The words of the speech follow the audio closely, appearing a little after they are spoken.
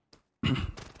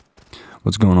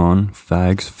What's going on,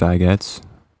 fags, fagettes?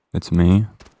 It's me,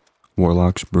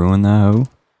 Warlock's brewing that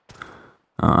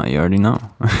hoe. You already know.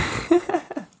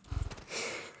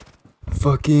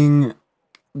 Fucking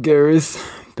Gareth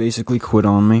basically quit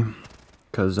on me,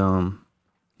 cause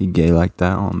he gay like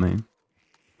that on me.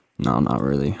 No, not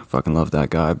really. I fucking love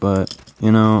that guy, but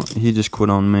he just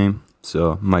quit on me,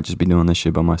 so I might just be doing this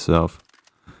shit by myself.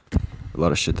 A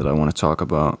lot of shit that I want to talk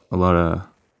about. A lot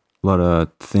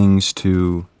of things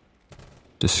to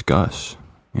discuss.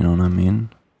 You know what I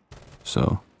mean?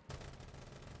 So,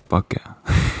 fuck yeah.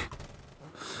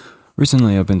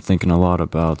 Recently, I've been thinking a lot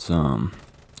about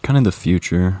kind of the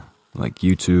future, like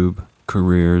YouTube,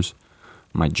 careers,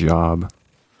 my job,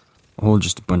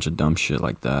 just a bunch of dumb shit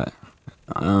like that.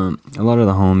 A lot of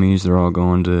the homies, they're all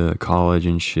going to college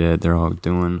and shit. They're all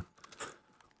doing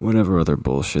whatever other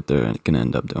bullshit they're gonna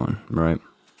end up doing, right?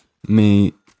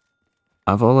 Me,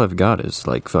 all I've got is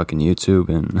like fucking YouTube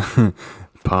and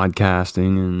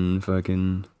podcasting and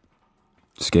fucking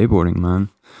skateboarding, man.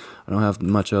 I don't have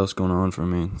much else going on for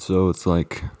me, so it's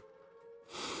like,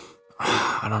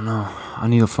 I don't know. I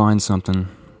need to find something.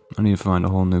 I need to find a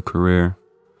whole new career,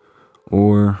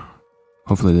 or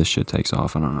hopefully this shit takes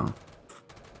off. I don't know.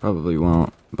 Probably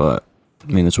won't, but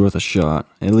I mean, it's worth a shot.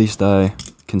 At least I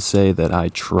can say that I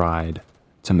tried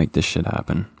to make this shit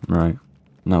happen, right?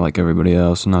 Not like everybody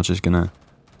else. I'm not just gonna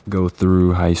go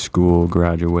through high school,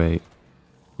 graduate,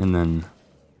 and then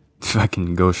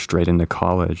fucking go straight into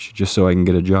college just so I can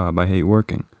get a job. I hate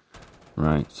working,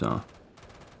 right? So,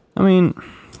 I mean,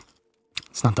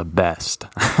 it's not the best.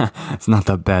 It's not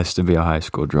the best to be a high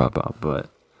school dropout, but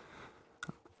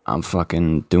I'm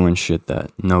fucking doing shit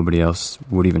that nobody else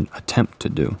would even attempt to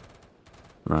do,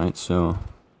 right? So,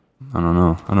 I don't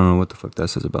know what the fuck that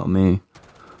says about me.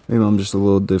 Maybe I'm just a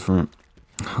little different,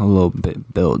 a little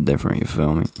bit built different, you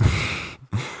feel me?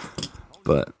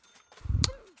 But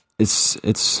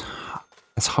it's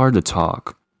hard to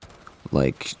talk,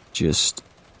 like, just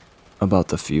about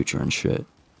the future and shit,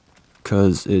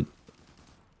 cause it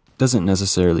doesn't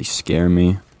necessarily scare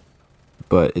me,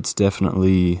 but it's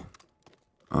definitely,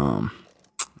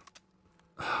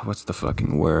 what's the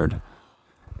fucking word?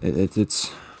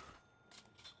 It's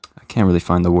I can't really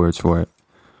find the words for it,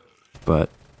 but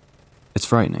it's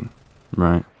frightening,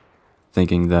 right?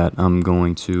 Thinking that I'm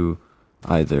going to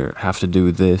either have to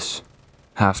do this,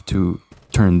 have to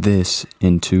turn this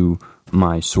into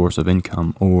my source of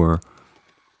income, or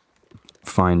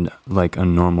find like a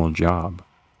normal job.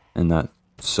 And that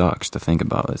sucks to think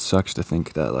about. It sucks to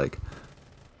think that like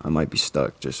I might be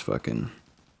stuck just fucking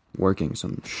working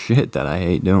some shit that I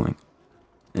hate doing.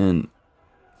 And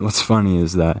what's funny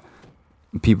is that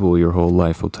people your whole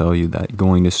life will tell you that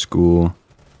going to school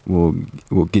will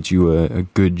get you a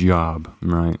good job,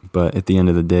 right? But at the end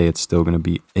of the day, it's still going to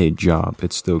be a job.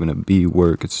 It's still going to be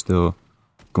work. It's still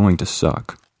going to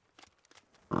suck.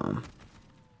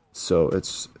 So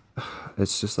it's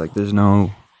just like there's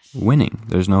no winning.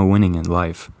 There's no winning in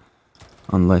life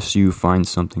unless you find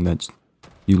something that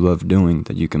you love doing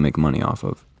that you can make money off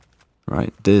of,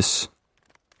 right? This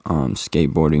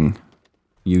skateboarding,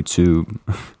 YouTube,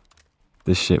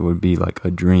 this shit would be like a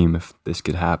dream if this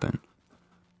could happen.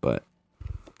 But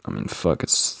I mean, fuck,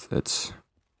 it's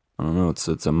I don't know, it's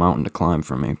a mountain to climb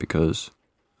for me because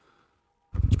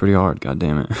it's pretty hard, god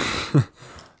damn it.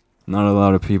 Not a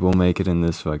lot of people make it in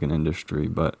this fucking industry,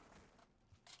 but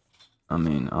I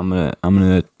mean, I'm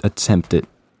gonna attempt it.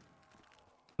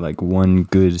 Like one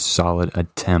good solid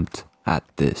attempt at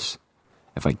this.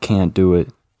 If I can't do it,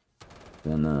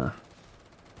 then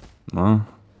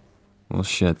well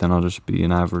shit, then I'll just be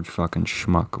an average fucking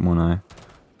schmuck, won't I?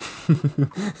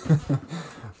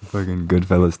 Fucking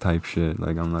Goodfellas type shit.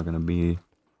 Like, I'm not gonna be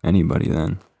anybody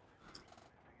then.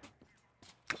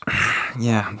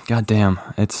 Yeah, goddamn.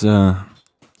 It's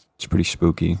pretty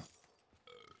spooky.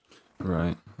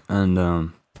 Right.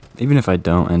 And even if I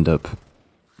don't end up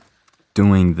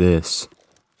doing this,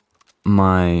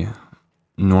 my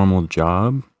normal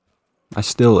job, I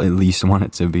still at least want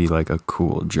it to be like a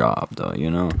cool job, though, you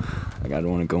know? Like, I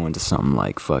don't want to go into something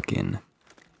like fucking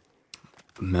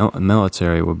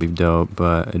military would be dope,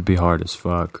 but it'd be hard as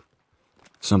fuck.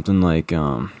 Something like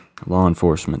law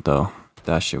enforcement, though,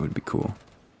 that shit would be cool.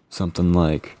 Something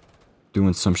like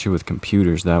doing some shit with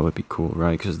computers, that would be cool,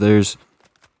 right? Because there's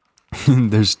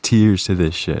there's tiers to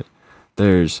this shit.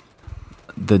 There's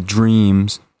the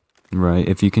dreams, right?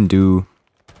 If you can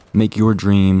make your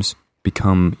dreams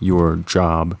become your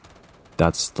job,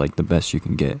 that's like the best you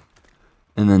can get.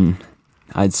 And then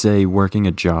I'd say working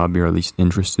a job you're at least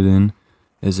interested in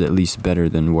is at least better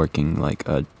than working like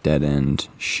a dead-end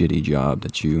shitty job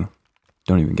that you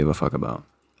don't even give a fuck about,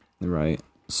 right?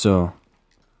 So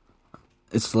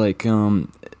it's like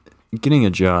getting a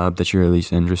job that you're at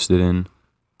least interested in.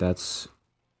 That's,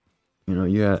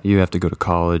 you have to go to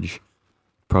college,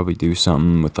 probably do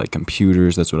something with like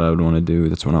computers. That's what I would want to do.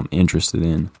 That's what I'm interested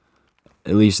in.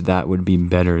 At least that would be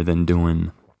better than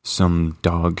doing some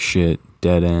dog shit,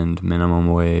 dead end,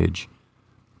 minimum wage,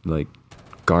 like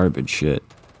garbage shit.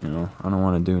 I don't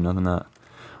want to do nothing that.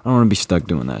 I don't want to be stuck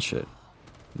doing that shit.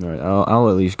 All right, I'll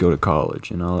at least go to college,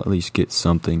 and I'll at least get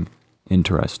something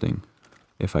interesting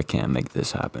if I can't make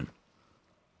this happen.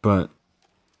 But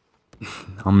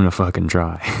I'm gonna fucking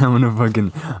try. I'm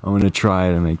gonna try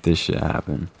to make this shit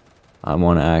happen. I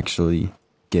want to actually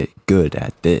get good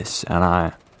at this,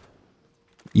 and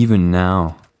even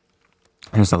now,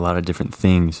 there's a lot of different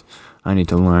things I need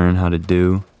to learn how to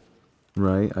do.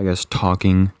 Right? I guess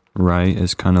talking right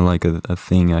is kind of like a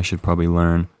thing I should probably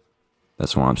learn.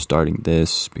 That's why I'm starting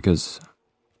this, because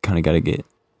kind of got to get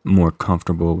more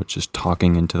comfortable with just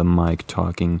talking into the mic,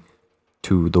 talking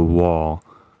to the wall.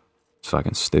 It's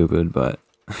fucking stupid, but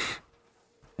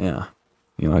yeah.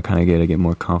 I kind of got to get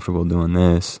more comfortable doing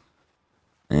this.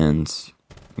 And,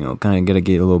 kind of got to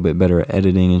get a little bit better at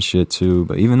editing and shit too.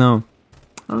 But even though,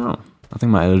 I don't know, I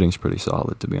think my editing's pretty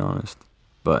solid, to be honest.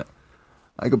 But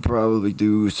I could probably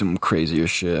do some crazier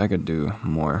shit. I could do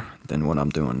more than what I'm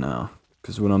doing now.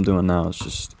 Because what I'm doing now is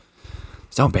just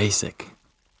so basic.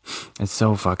 It's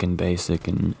so fucking basic,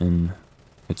 and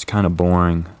it's kind of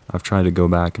boring. I've tried to go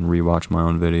back and rewatch my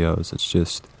own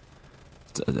videos.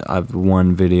 I've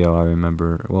one video I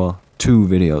remember, well, 2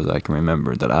 videos I can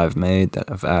remember that I've made that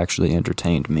have actually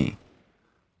entertained me.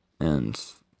 And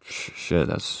shit,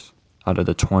 that's out of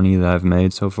the 20 that I've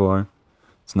made so far,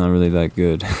 it's not really that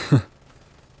good.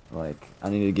 Like, I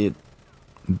need to get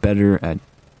better at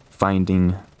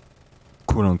finding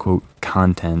quote-unquote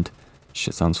content.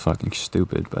 Shit sounds fucking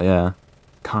stupid, but yeah,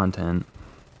 content.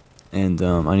 And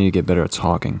I need to get better at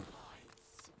talking.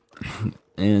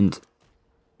 And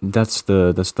that's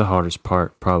the hardest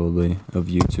part, probably, of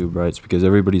YouTube, right? It's because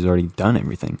everybody's already done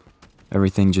everything.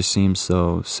 Everything just seems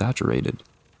so saturated.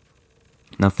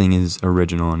 Nothing is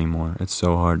original anymore. It's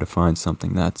so hard to find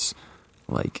something that's,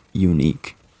 like,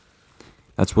 unique.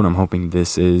 That's what I'm hoping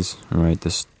this is, right?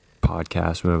 This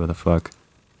podcast, whatever the fuck.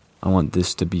 I want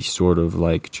this to be sort of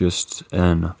like just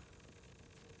an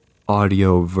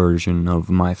audio version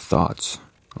of my thoughts.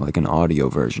 Like an audio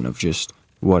version of just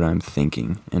what I'm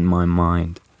thinking in my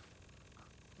mind.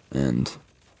 And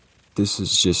this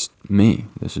is just me.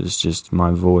 This is just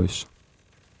my voice.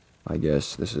 I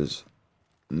guess this is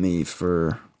me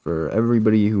for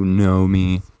everybody who know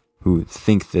me, who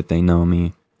think that they know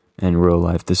me in real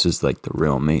life. This is like the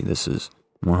real me. This is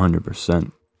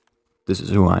 100%. This is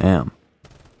who I am.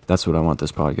 That's what I want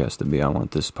this podcast to be. I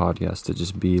want this podcast to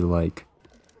just be like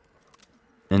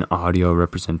an audio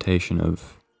representation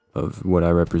of what I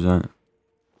represent.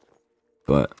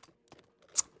 But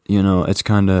it's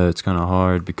kind of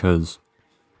hard because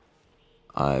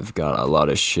I've got a lot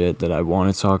of shit that I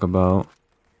want to talk about,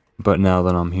 but now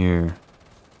that I'm here,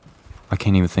 I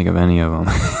can't even think of any of them.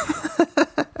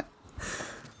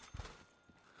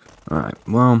 Alright,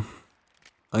 well,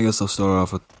 I guess I'll start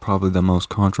off with probably the most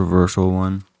controversial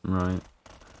one, right?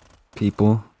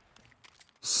 People.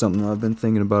 Something I've been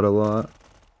thinking about a lot.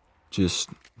 Just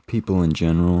people in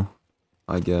general,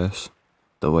 I guess.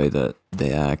 The way that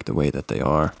they act, the way that they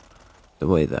are, the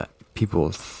way that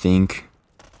people think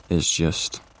is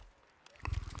just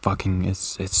fucking,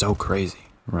 it's so crazy,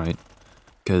 right?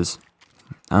 Because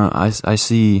I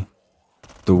see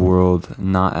the world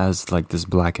not as like this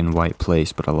black and white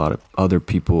place, but a lot of other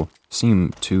people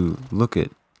seem to look at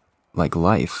like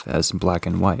life as black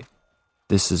and white.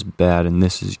 This is bad and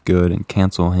this is good, and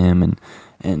cancel him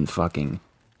and fucking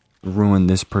ruin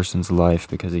this person's life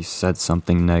because he said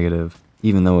something negative,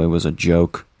 even though it was a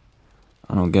joke.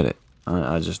 I don't get it.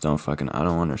 I just don't I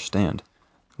don't understand.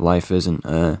 Life isn't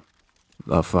a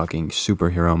fucking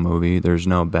superhero movie. There's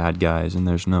no bad guys and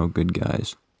there's no good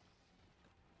guys.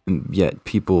 And yet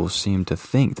people seem to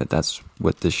think that that's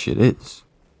what this shit is.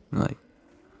 Like,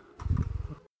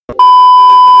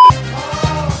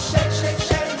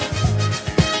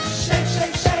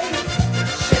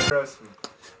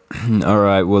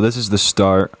 alright, well, this is the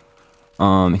start.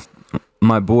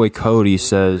 My boy Cody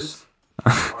says,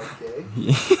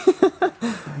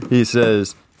 he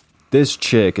says, this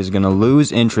chick is gonna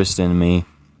lose interest in me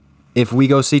if we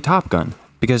go see Top Gun,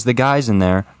 because the guys in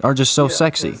there are just so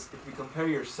sexy. If you compare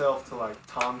yourself to like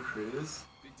Tom Cruise,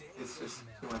 it's just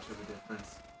too much of a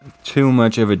difference. Too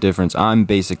much of a difference. I'm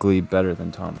basically better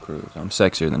than Tom Cruise. I'm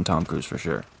sexier than Tom Cruise for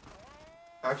sure.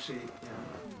 Actually,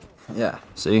 yeah. Yeah,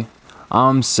 see?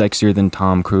 I'm sexier than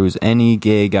Tom Cruise. Any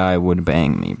gay guy would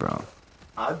bang me, bro.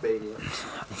 I'd bang you.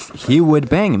 He would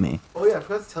bang me. Oh yeah, I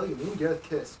forgot to tell you, me and Gareth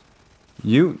kissed.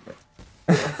 You.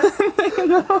 I'm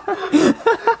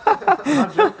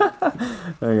not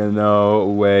joking. No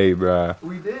way, bruh.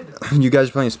 We did. You guys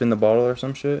playing spin the bottle or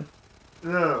some shit?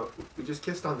 No. We just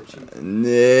kissed on the cheek.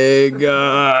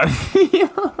 Nigga.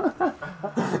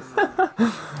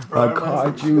 Bro, I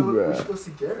caught you, We bro. should go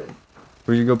see Gareth.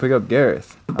 Where'd you go pick up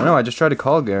Gareth? I know, I just tried to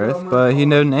call Gareth, I'm gonna but he call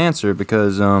didn't answer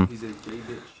because, He's a gay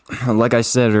bitch. like I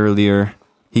said earlier,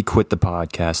 he quit the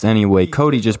podcast. Anyway, He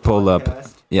Cody quit just the pulled up.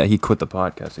 podcast. Yeah, he quit the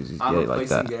podcast because he's I'm gay like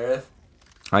replacing that. Gareth.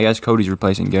 I guess Cody's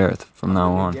replacing Gareth from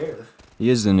now on. Gareth. He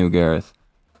is the new Gareth.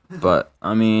 But,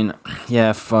 I mean,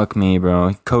 yeah, fuck me,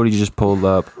 bro. Cody just pulled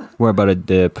up. We're about to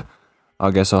dip.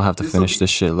 I guess I'll have to finish this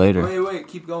shit later. Wait,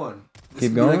 keep going.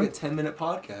 Keep going? Like a 10-minute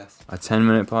podcast. A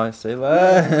 10-minute podcast? Say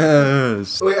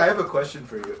less. Wait, I have a question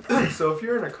for you. So if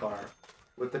you're in a car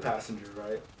with the passenger,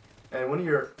 right, and one of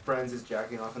your friends is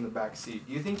jacking off in the back seat,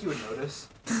 do you think you would notice?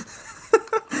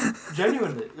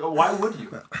 Genuinely, why would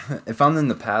you? If I'm in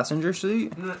the passenger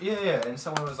seat? No, yeah, and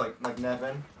someone was like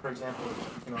Nevin, for example, was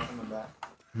jacking off in the back.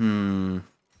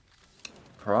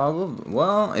 Probably.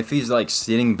 Well, if he's like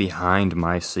sitting behind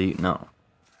my seat, no.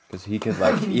 Because he could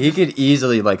like, he could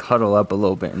easily like huddle up a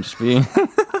little bit and just be.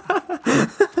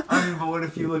 I mean, but what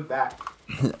if you look back?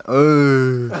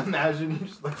 Imagine you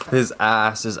just look back. His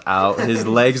ass is out. His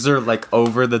legs are like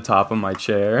over the top of my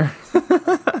chair.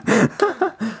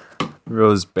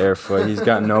 Bro's barefoot. He's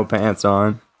got no pants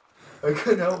on. I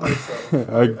couldn't help myself.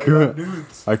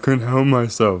 I couldn't help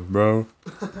myself, bro.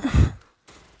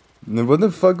 What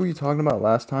the fuck were you talking about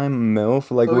last time? MILF?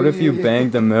 Like, what if you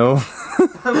banged a MILF?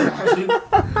 Imagine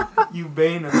you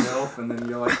bang a MILF and then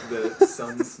you're like the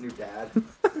son's new dad.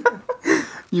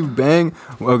 You bang?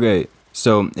 Okay,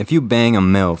 so if you bang a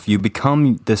MILF, you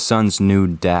become the son's new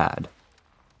dad.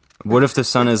 What if the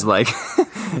son is like,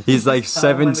 he's like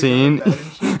 17?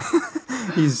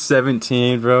 He's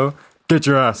 17, bro. Get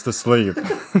your ass to sleep.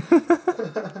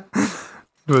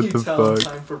 What You the tell him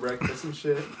fuck? time for breakfast and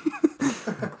shit.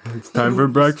 It's time for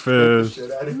breakfast.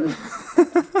 Shit out of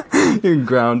him. You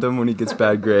ground him when he gets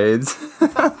bad grades.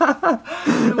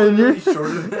 And you're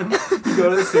shorter than him. You go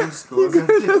to the same school as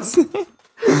him.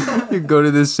 You go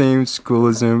to the same school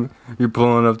as him. You're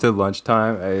pulling up to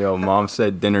lunchtime. Hey, yo, mom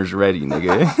said dinner's ready,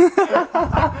 nigga.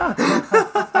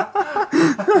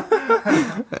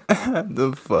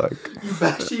 The fuck? He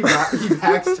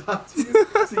backstopped you,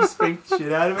 so you spanked the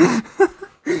shit out of him.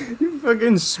 You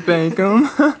fucking spank him?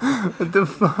 What the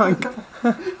fuck?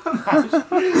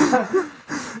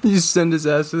 You send his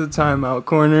ass to the timeout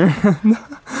corner.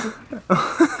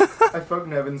 I fucked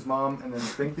Nevin's mom and then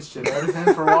spanked the shit out of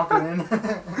him for walking in.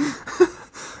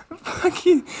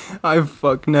 Fucking, I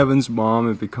fuck Nevin's mom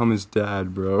and become his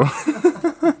dad, bro.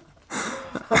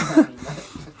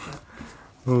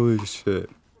 Holy shit.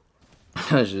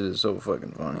 That shit is so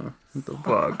fucking funny. What the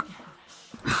fuck?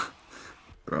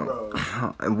 Bro.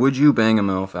 Would you bang a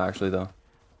MILF, actually, though?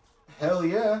 Hell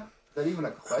yeah. Is that even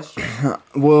a question?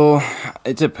 Well,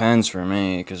 it depends for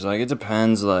me, because, like, it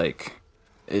depends, like,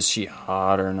 is she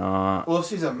hot or not? Well, if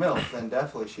she's a MILF, then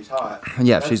definitely she's hot.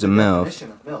 Yeah, if she's a MILF. That's the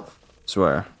definition of MILF.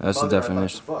 Swear. That's Mother, the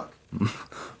definition. I'd like to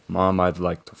fuck. Mom, I'd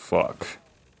like to fuck.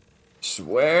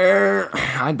 Swear.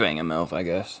 I'd bang a MILF, I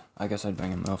guess. I guess I'd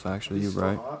bang a MILF, actually. You're Still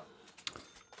right. hot?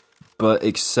 But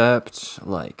except,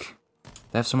 like,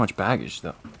 they have so much baggage,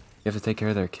 though. You have to take care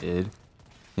of their kid.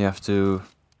 You have to...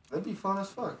 That'd be fun as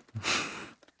fuck.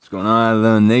 What's going on,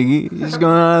 little nigga? What's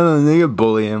going on, little nigga?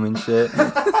 Bully him and shit.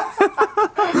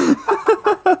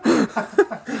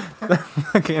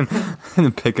 Fucking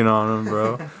picking on him,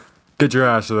 bro. Get your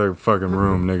ass to the fucking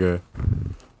room, nigga.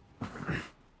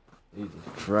 Jesus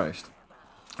Christ.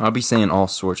 I'll be saying all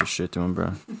sorts of shit to him,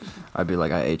 bro. I'd be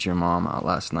like, I ate your mom out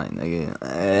last night,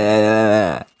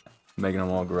 nigga. Making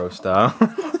him all grossed out.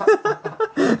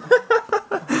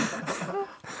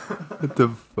 What the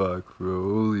fuck, bro?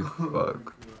 Holy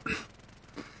fuck.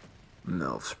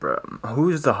 MILFs, bro.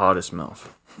 Who's the hottest MILF?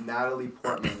 Natalie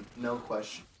Portman, no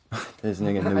question. This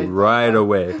nigga knew right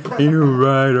away. He knew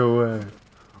right away.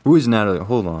 Who is Natalie?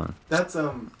 Hold on. That's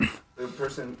the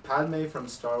person Padme from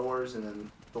Star Wars, and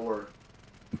then Thor,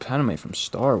 Padme from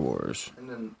Star Wars. and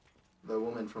then the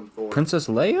woman from Thor. Princess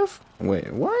Leia?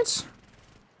 Wait, what?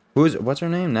 Who is it? What's her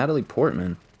name? Natalie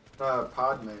Portman.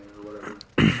 Padme or whatever.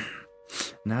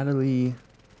 Natalie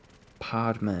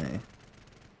Padme.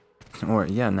 Or,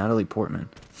 yeah, Natalie Portman.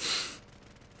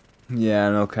 Yeah,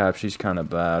 no cap, she's kind of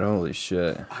bad. Holy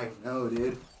shit. I know,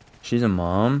 dude. She's a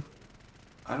mom?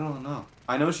 I don't know.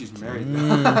 I know she's married.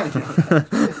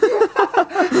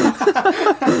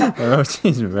 I know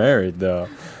she's married, though.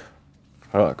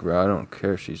 Fuck, bro. I don't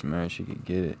care if she's married. She could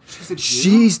get it. She's a Jew?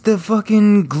 She's the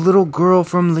fucking little girl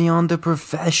from Leon the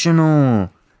Professional.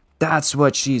 That's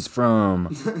what she's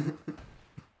from.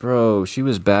 Bro, she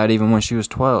was bad even when she was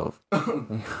 12.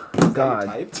 God.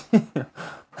 Typed?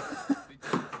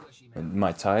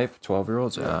 My type?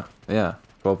 12-year-olds? Yeah. Yeah.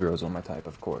 12-year-olds on my type,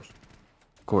 of course.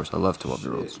 Of course, I love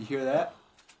 12-year-olds. You hear that?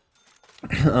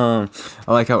 I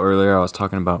like how earlier I was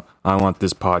talking about I want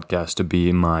this podcast to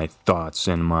be my thoughts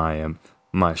and my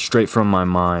straight from my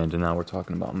mind, and now we're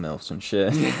talking about MILFs and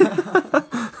shit.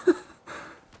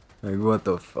 Like, what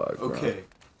the fuck, bro? Okay.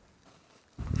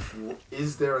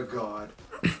 Is there a God?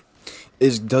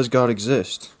 Does God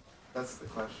exist? That's the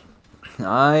question.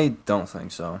 I don't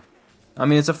think so. I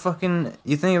mean, it's a fucking...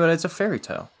 You think about it, it's a fairy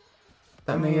tale.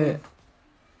 A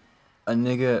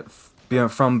nigga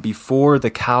from before the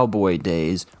cowboy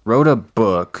days wrote a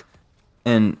book,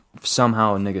 and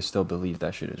somehow a nigga still believe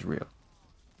that shit is real.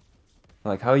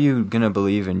 Like, how you gonna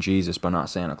believe in Jesus but not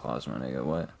Santa Claus, my nigga?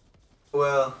 What?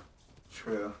 Well,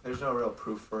 true. There's no real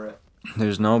proof for it.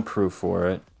 There's no proof for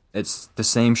it. It's the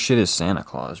same shit as Santa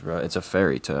Claus, bro. It's a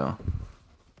fairy tale.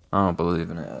 I don't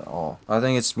believe in it at all. I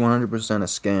think it's 100% a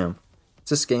scam.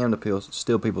 It's a scam to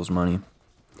steal people's money,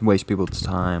 waste people's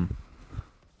time.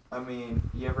 I mean,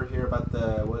 you ever hear about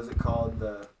what is it called?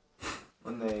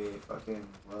 When they fucking,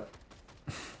 what?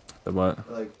 The what?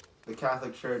 Like, the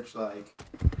Catholic Church, like,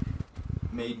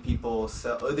 made people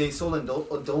they sold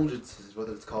indulgences, is what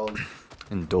it's called.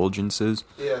 Indulgences?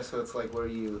 Yeah, so it's like where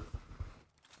you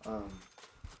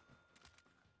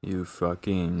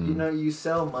fucking... You know, you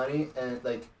sell money, and,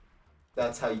 like,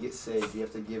 that's how you get saved. You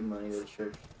have to give money to the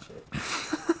church and shit.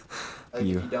 Like,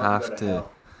 you if you don't, have you go to...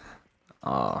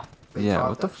 hell. They yeah,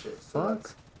 what the shit, fuck? So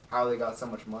that's how they got so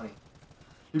much money.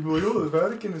 People are like, oh, the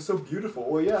Vatican is so beautiful.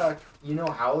 Well, yeah, you know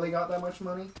how they got that much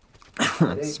money?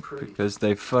 It's because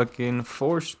they fucking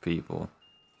forced people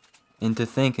into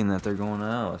thinking that they're going to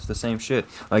hell. It's the same shit.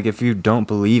 Like, if you don't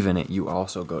believe in it, you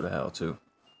also go to hell, too.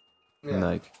 Yeah. And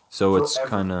like, so forever. It's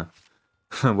kind of...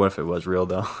 What if it was real,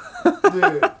 though?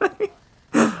 Dude.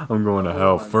 I'm going to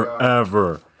hell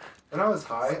forever. God. When I was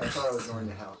high, I thought I was going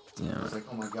to hell. Yeah. I was like,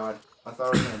 oh my god. I thought I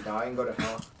was going to die and go to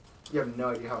hell. You have no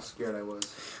idea how scared I was.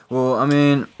 Well, I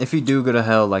mean, if you do go to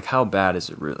hell, like, how bad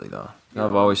is it really, though? Yeah,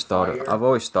 I've always thought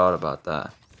about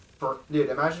that. Dude,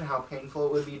 imagine how painful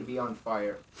it would be to be on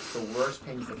fire. The worst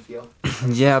pain you could feel.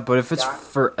 Yeah, but if it's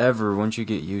forever, wouldn't you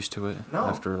get used to it? No.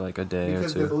 After, like, a day or two?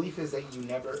 Because the belief is that you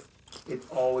never... It's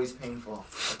always painful.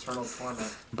 Eternal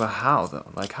torment. But how, though?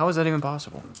 Like, how is that even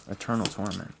possible? Eternal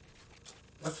torment.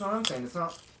 That's what I'm saying. It's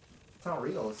not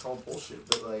real. It's all bullshit,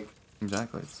 but, like...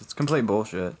 Exactly. It's complete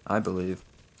bullshit, I believe.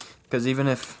 Because even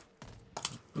if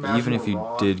you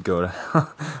wrong, did go to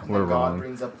hell, we're wrong. God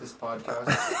brings up this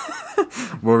podcast.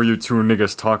 What were you two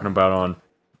niggas talking about on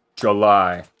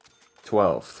July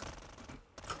 12th?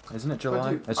 Isn't it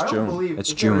July? Dude, it's June.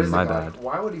 It's June, my bad.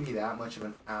 Why would he be that much of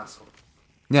an asshole?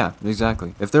 Yeah,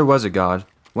 exactly. If there was a God,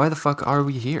 why the fuck are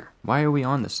we here? Why are we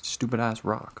on this stupid-ass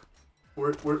rock?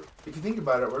 We're if you think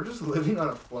about it, we're just living on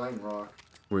a flying rock.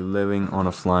 We're living on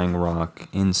a flying rock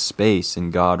in space,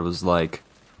 and God was like,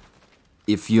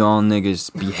 if you all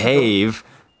niggas behave,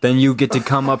 then you get to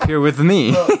come up here with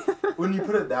me. Well, when you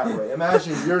put it that way,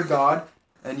 imagine you're God,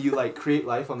 and you, like, create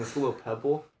life on this little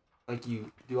pebble. Like,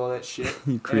 you do all that shit.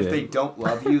 And if they don't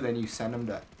love you, then you send them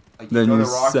to... Like, you You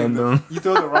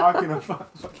throw the rock in a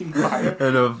fucking fire.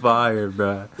 In a fire,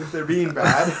 bruh. If they're being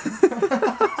bad...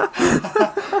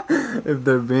 If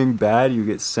they're being bad, you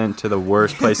get sent to the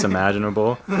worst place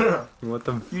imaginable. What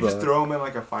the fuck? You just throw them in,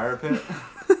 like, a fire pit.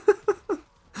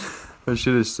 That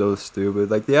shit is so stupid.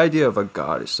 Like, the idea of a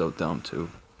God is so dumb, too.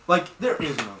 Like, there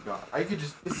is no God.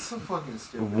 It's so fucking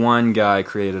stupid. One guy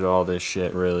created all this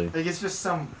shit, really. Like, it's just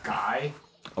some guy.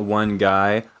 One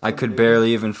guy. I could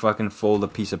barely even fucking fold a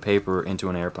piece of paper into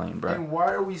an airplane, bro. And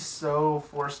why are we so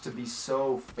forced to be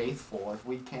so faithful if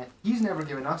we can't... He's never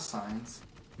given us signs.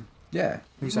 Yeah,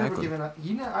 exactly.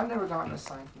 I've never gotten a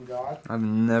sign from God. I've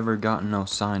never gotten no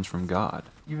signs from God.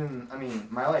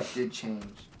 My life did change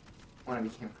when I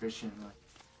became a Christian in, like,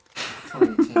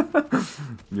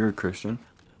 2018. You're a Christian?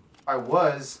 I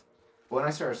was. When I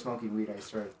started smoking weed, I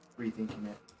started rethinking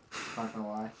it. Not gonna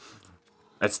lie.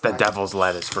 It's the devil's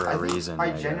lettuce for a reason.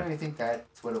 I genuinely think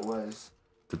that's what it was.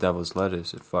 The devil's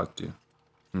lettuce, it fucked you.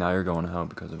 Now you're going to hell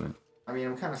because of it. I mean,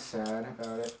 I'm kind of sad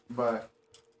about it, but...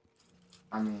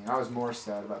 I was more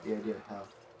sad about the idea of hell.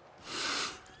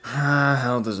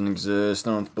 Hell doesn't exist.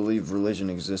 I don't believe religion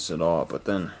exists at all. But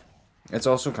then, it's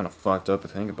also kind of fucked up to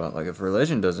think about. Like, if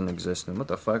religion doesn't exist, then what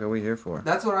the fuck are we here for?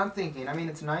 That's what I'm thinking.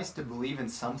 It's nice to believe in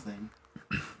something.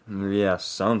 Yeah,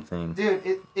 something.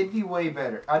 Dude, it'd be way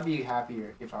better. I'd be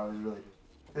happier if I was religious.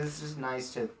 It's just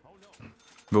nice to...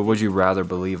 But would you rather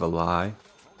believe a lie?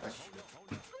 That's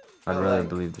true. I'd rather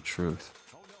believe the truth.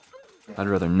 Yeah. I'd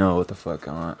rather know what the fuck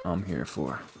I'm here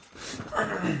for.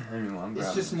 Anyway,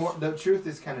 it's just more... The truth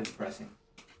is kind of depressing.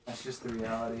 That's just the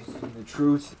reality. The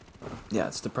truth... Yeah,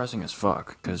 it's depressing as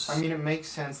fuck, because... I mean, it makes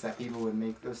sense that people would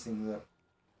make those things up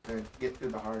to get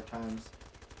through the hard times.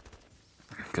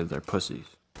 Because they're pussies.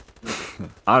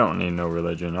 I don't need no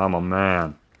religion. I'm a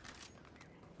man.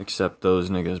 Except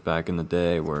those niggas back in the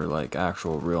day were, like,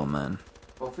 actual real men.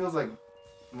 Well, it feels like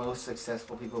most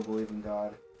successful people believe in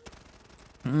God.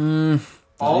 Does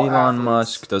Elon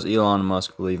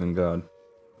Musk believe in God?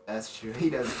 That's true.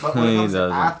 He does. But when it comes to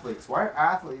athletes, why are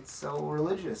athletes so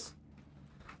religious?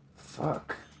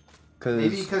 Fuck.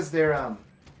 Maybe because they're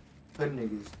hood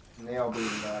niggas and they all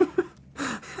believe in God.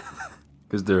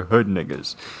 Because they're hood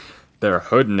niggas. They're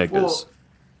hood niggas. Well,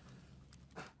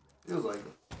 feels like it.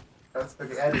 That's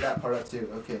okay. Added that part up too.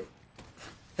 Okay.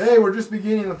 Hey, we're just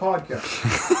beginning the podcast.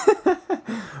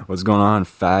 What's going on,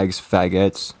 fags,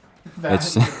 faggots?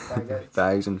 Fags and faggots.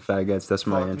 Fags and faggots. That's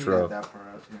my intro. That part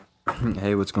out too.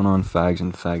 Hey, what's going on, fags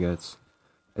and faggots?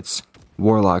 It's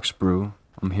Warlock's Brew.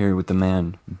 I'm here with the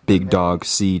man, Big Dog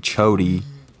C. Chody.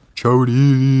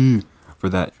 Chody! For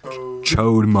that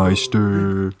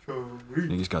Chodemeister.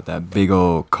 He's got that big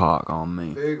old cock on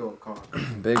me. Big old cock.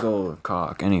 Big old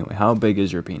cock. Anyway, how big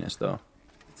is your penis, though?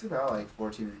 It's about like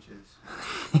 14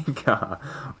 inches. God,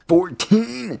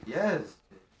 14? Yes.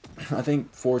 I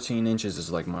think 14 inches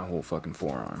is like my whole fucking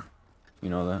forearm. You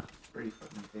know that? Pretty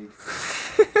fucking big.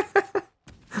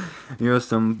 You know,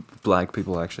 some black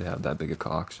people actually have that big of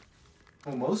cocks.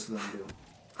 Well, most of them do.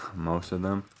 Most of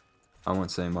them? I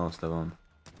wouldn't say most of them.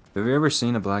 Have you ever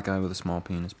seen a black guy with a small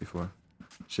penis before?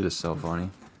 Shit is so funny.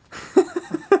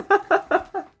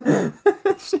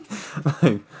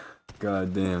 Like,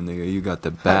 goddamn, nigga, you got the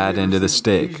bad end of the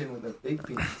stick. Asian with a big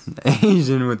penis.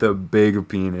 Asian with a big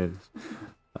penis.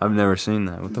 I've never seen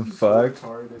that. What the fuck?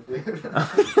 Retarded, dude.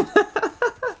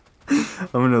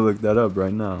 I'm gonna look that up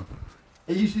right now.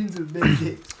 Asians with big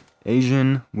dicks.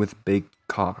 Asian with big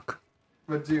cock.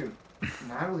 But dude,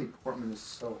 Natalie Portman is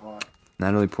so hot.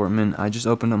 Natalie Portman, I just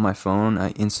opened up my phone,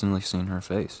 I instantly seen her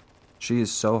face. She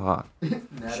is so hot.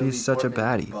 She's such a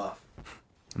baddie. Buff.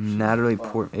 Natalie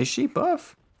Portman, is she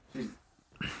buff? She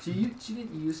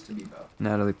didn't used to be buff.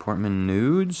 Natalie Portman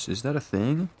nudes? Is that a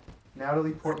thing?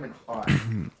 Natalie Portman hot.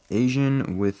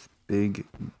 Asian with big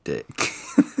dick.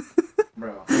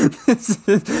 Bro. This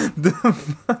is the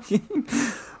fucking...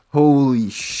 Holy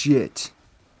shit.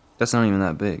 That's not even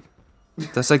that big.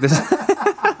 That's like this...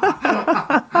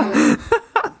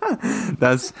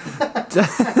 That's...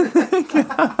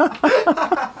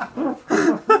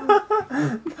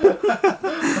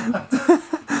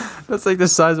 That's like the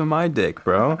size of my dick,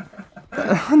 bro.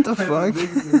 What the fuck?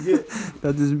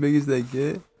 That's as big as they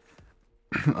get.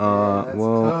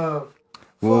 Well,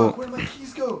 fuck, where did my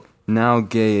keys go? Now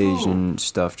gay Asian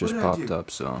stuff just popped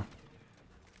up, so.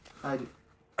 I did.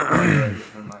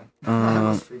 Never mind. I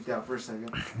almost freaked out for a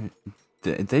second.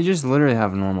 They just literally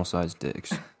have normal sized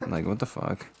dicks. Like, what the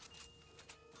fuck?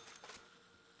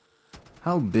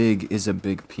 How big is a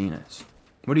big penis?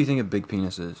 What do you think a big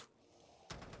penis is?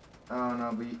 I don't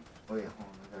know, but wait, hold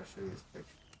on, I gotta show you this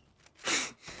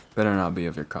picture. Better not be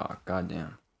of your cock.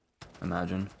 Goddamn.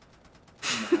 Imagine.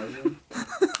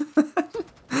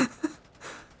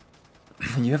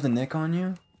 You have the nick on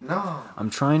you? No. I'm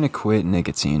trying to quit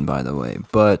nicotine, by the way,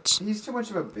 but... He's too much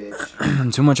of a bitch.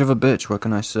 I'm too much of a bitch, what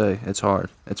can I say? It's hard.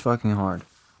 It's fucking hard.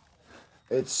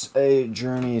 It's a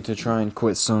journey to try and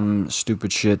quit some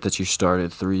stupid shit that you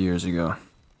started 3 years ago.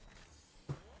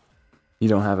 You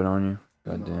don't have it on you?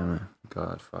 God damn it.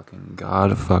 God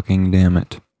fucking damn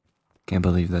it. Can't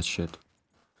believe that shit.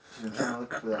 I'm trying to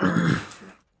look for that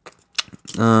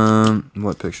picture.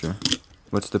 What picture?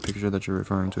 What's the picture that you're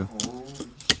referring to? Holy shit.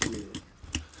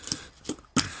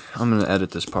 I'm gonna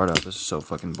edit this part out. This is so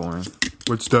fucking boring.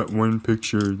 What's that one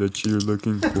picture that you're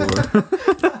looking for?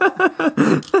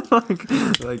 like,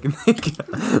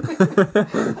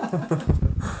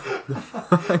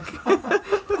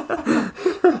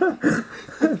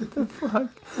 the fuck?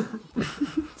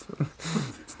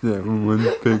 It's that one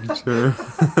picture.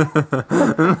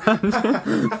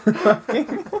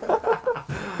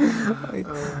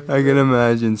 I can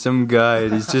imagine some guy,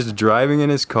 he's just driving in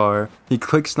his car, he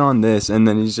clicks on this, and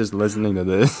then he's just listening to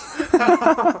this.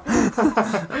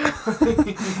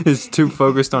 He's too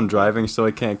focused on driving, so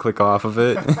he can't click off of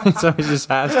it. So he just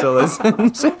has to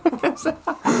listen.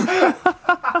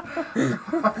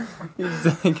 He's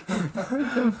like,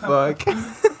 what the fuck?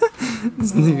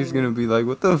 This nigga's gonna be like,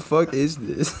 what the fuck is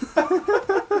this?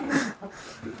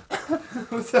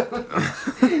 What's that?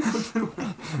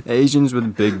 Asians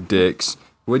with big dicks.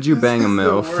 Would you bang a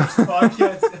MILF? The worst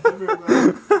podcast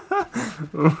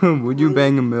ever, Would you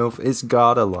bang a MILF? Is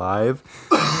God alive?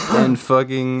 And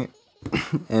fucking...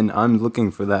 And I'm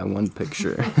looking for that one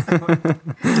picture.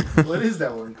 What is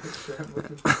that one picture?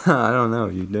 I don't know.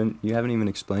 You haven't even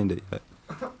explained it yet.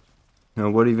 No,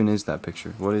 what even is that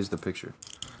picture? What is the picture?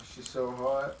 She's so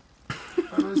hot.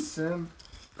 I'm a simp.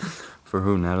 For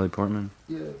who? Natalie Portman?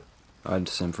 Yeah. I'd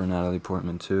simp for Natalie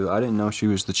Portman too. I didn't know she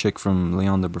was the chick from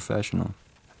Leon the Professional.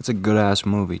 It's a good ass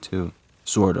movie too.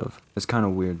 Sort of. It's kind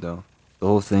of weird though. The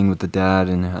whole thing with the dad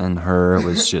and her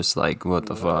was just like, what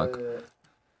the fuck?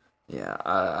 Yeah,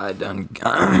 I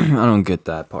don't get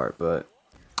that part, but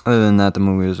other than that, the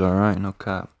movie is alright, no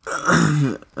cap.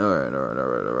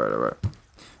 Alright.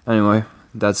 Anyway,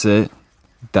 that's it.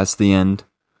 That's the end.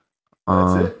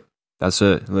 That's it? That's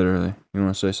it, literally. You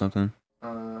want to say something? I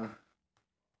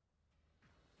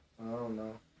don't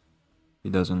know. He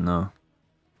doesn't know.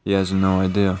 He has no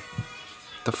idea.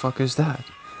 The fuck is that?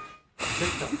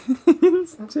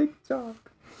 It's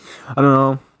TikTok. I don't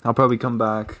know. I'll probably come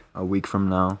back a week from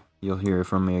now. You'll hear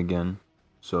from me again.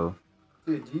 So.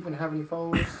 Dude, do you even have any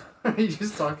followers? Are you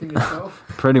just talking to yourself?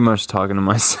 Pretty much talking to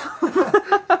myself.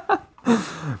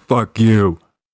 Fuck you.